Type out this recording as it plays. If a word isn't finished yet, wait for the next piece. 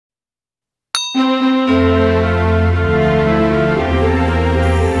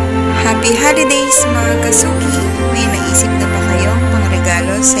Happy holidays mga kasuki! May naisip na ba kayong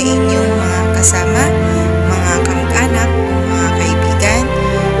pangregalo sa inyong mga kasama, mga kamag-anak o mga kaibigan?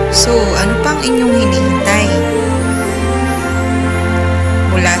 So, ano pang inyong hinihintay?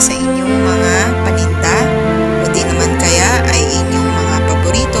 Mula sa inyong mga paninda o di naman kaya ay inyong mga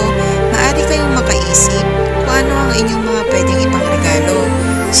paborito, maaari kayong makaisip kung ano ang inyong mga pwedeng ipangregalo.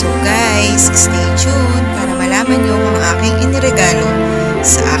 So guys, stay tuned para malaman nyo ang aking iniregalo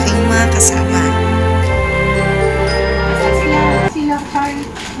sa aking mga kasama. Sila, sorry.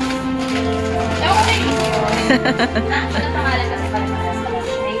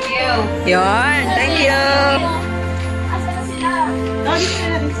 Thank you. Yon, thank you. Asa na sila?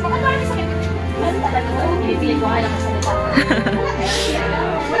 Baka parang sakit. Ano talaga to? Pilipilit ko nga lang sa salita.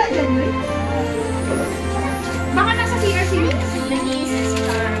 Wala dyan, eh. Baka nasa CRC yun?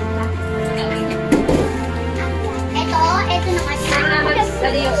 Ito na kasi.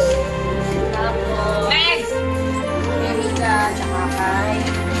 Adios. Tapos, next! Erika, tsaka kay...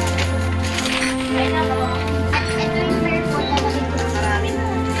 Ay na po. At ito yung purple na rin ko. Marami na.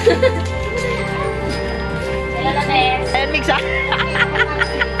 Kailan na next? And mix ah.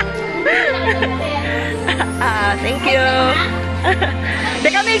 Thank you.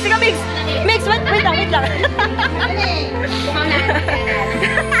 Teka, mix, teka, mix. Mix, wait lang, wait lang. Kumang na.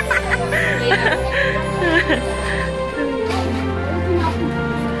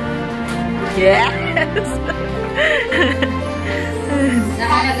 Yes. Sa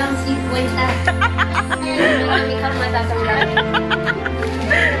halagang 50. Marami kang matatanggap.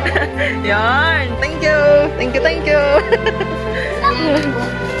 Yan. Thank you. Thank you, thank you.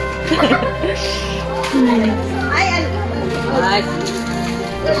 Ay, ano? Ay.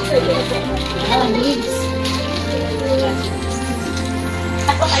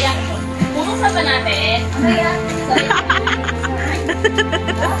 Ako kaya, pumunta ba natin? Kaya,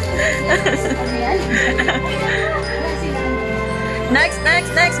 Next,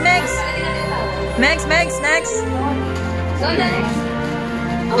 next, next, next. Next, next, next. so na next.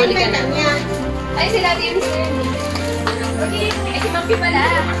 Huli ka lang yan. Ay, sila din. Okay, ay si Mami pala.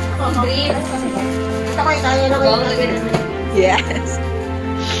 Green. Ito kayo, kaya na kayo. Yes.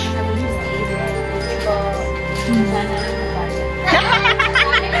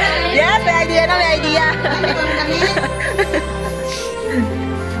 Yes, may idea na, may idea.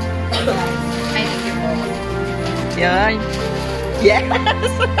 Ay, thank you po. Yan. Yes.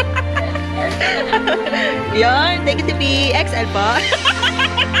 Yan. Thank you to be XL pa.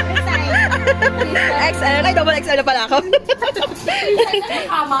 XL. Ay, double XL na pala ako.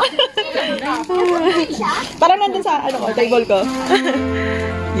 Parang nandun sa, ano ko, table ko.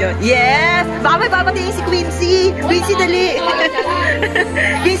 Yun. Yes! Baka may babatingin si Quincy. Quincy, dali.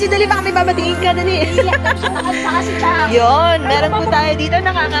 Quincy, dali. Baka may babatingin ka, dali. Yun. Meron po tayo dito.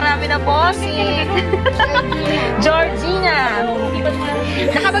 Nakakarami na po si Georgina.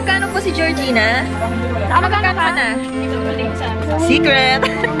 Nakabagkano po si Georgina? Nakabagkano ka na? Secret.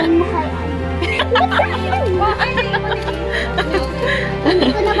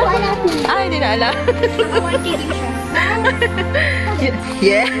 Ay, hindi na alam.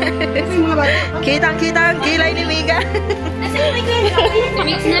 Yes. Kitang-kita ang kilay ni Miga.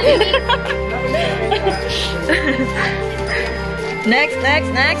 Mix na. Next, next,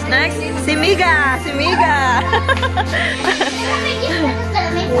 next, next. Si Miga. Si Miga.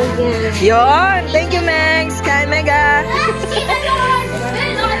 Yon. Thank you, Megs. Kay Mega.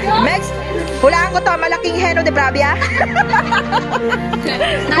 Megs, hulaan ko to. Malaking heno de Bravia.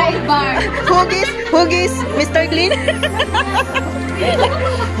 Night bar. Hugis, Mr. Clean.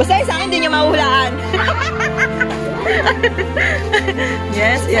 Basta sa akin, hindi nyo mahuhulaan.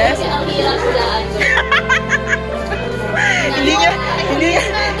 Yes, yes. Ang hirap hulaan.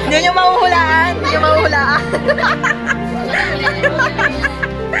 Hindi nyo mahuhulaan. Hindi nyo mahuhulaan.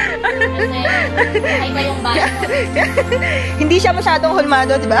 Ay ba yung bar? Hindi siya masyadong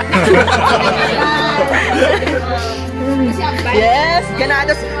hulmado, di ba? Yes,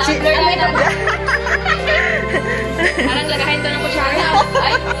 ganado. Parang lagahin to ng kutsara.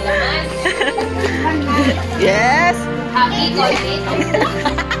 Ay, laman. Yes. Happy coffee.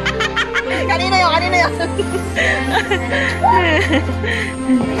 Kanina yun.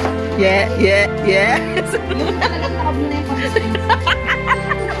 Yeah, yes. Yung talagang nakablo na yung coffee.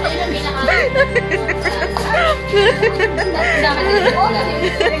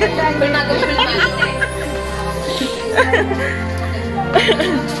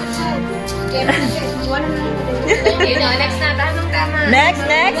 Next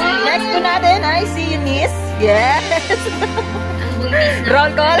po natin ay si Miss. Yes.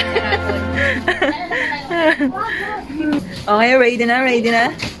 Roll call. Okay, ready na.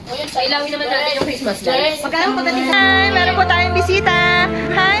 Ilawin naman natin yung Christmas lights. Magkano pagdating sa... Hi! Meron po tayong bisita.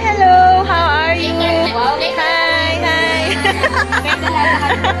 Hi, hello! How are you? Hi, hi!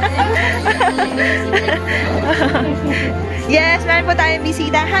 Yes, meron po tayong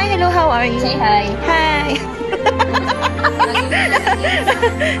bisita. Hi, hello, how are you? Say hi. Hi!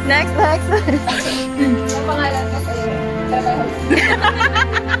 Next. Ang pangalan ko sa'yo. Ito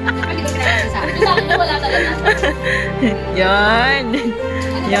sa akin na wala talaga. Yan.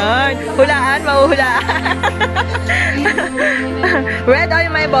 Hulaan, mahuhulaan. Red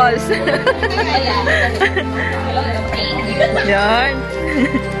oil my balls.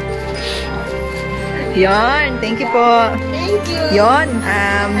 Yan. Thank you po. Thank you. Yon.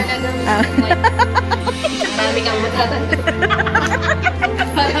 Marami kang matatanda.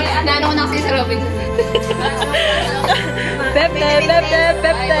 Naano ko na kasi sa Robin. Pepte.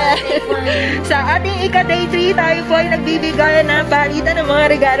 Sa ating ika-day 3, tayo po ay nagbibigay ng palitan ng mga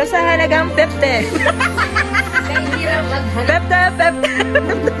regalo sa halagang Pepte. Pepte.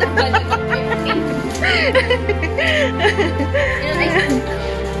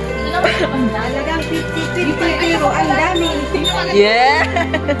 Halagang 50 pero ang dami. Yes.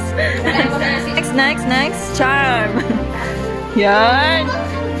 Next. Charm. Yan.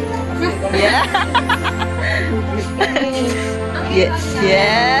 Yeah.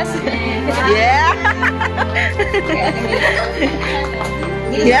 Yes. Yeah.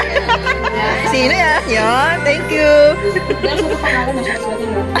 Yeah. Sino yan? Yan. Thank you.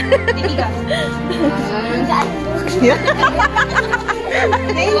 Yeah.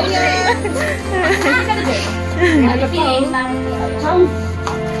 Thank you.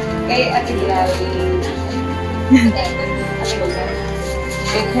 Kay Ate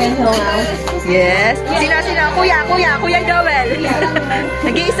Yes. Sino? Kuya Joel.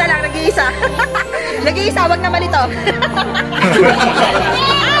 Nag-iisa lang. Nag-iisa, wag na malito.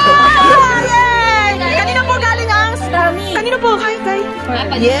 Yay! Kanino po galing ang? Kanino po? Kay.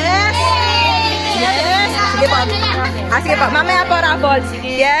 Yes. Sige po. Mamaya po, Raffles.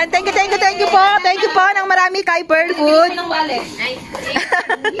 Yan. Thank you po. Thank you po ng marami kay Pearl Food.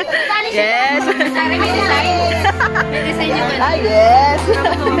 Yes. Yes.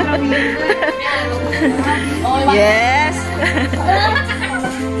 Yes.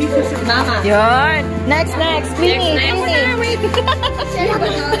 Yon. Next. Queenie.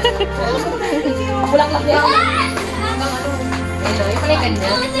 Bulak-lak yan. Yung palikan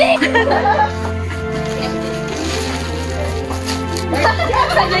niya.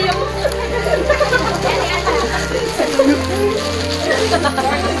 Sana yung...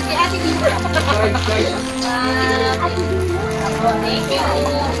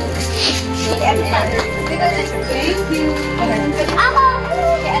 Thank you. Ako!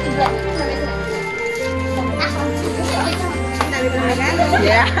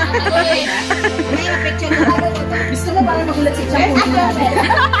 Yeah. Gusto mo parang magulat si Chang?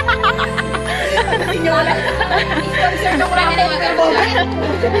 Hindi niya wala. Sponsor na kurang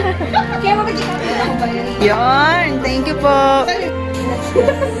kaya mo Yon. Thank you po.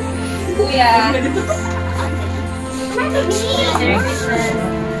 Kuya.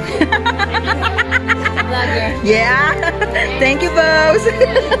 Vlogger. Yeah. Thank you, boss.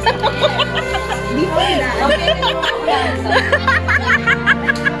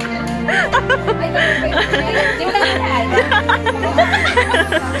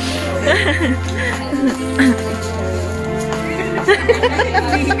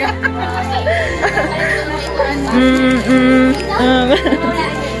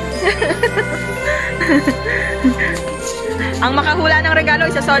 Ang makahula ng regalo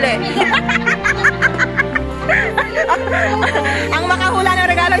isa sole. Ang makahula ng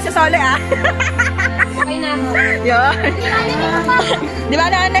regalo isa sole ah. Okay na. Yun. Di ba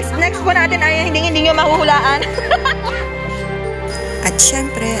na next po natin ay hindi nyo mahuhulaan. At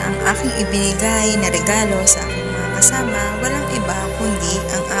syempre, ang aking ibinigay na regalo sa aking mga kasama, walang iba kundi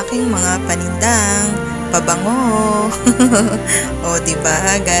ang aking mga panindang pabango. O,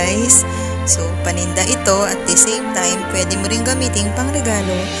 diba guys? So, paninda ito at the same time, pwede mo rin gamitin pang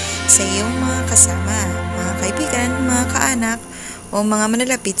regalo sa iyong mga kasama, mga kaibigan, mga kaanak, o mga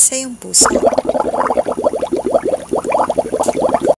manalapit sa iyong puso.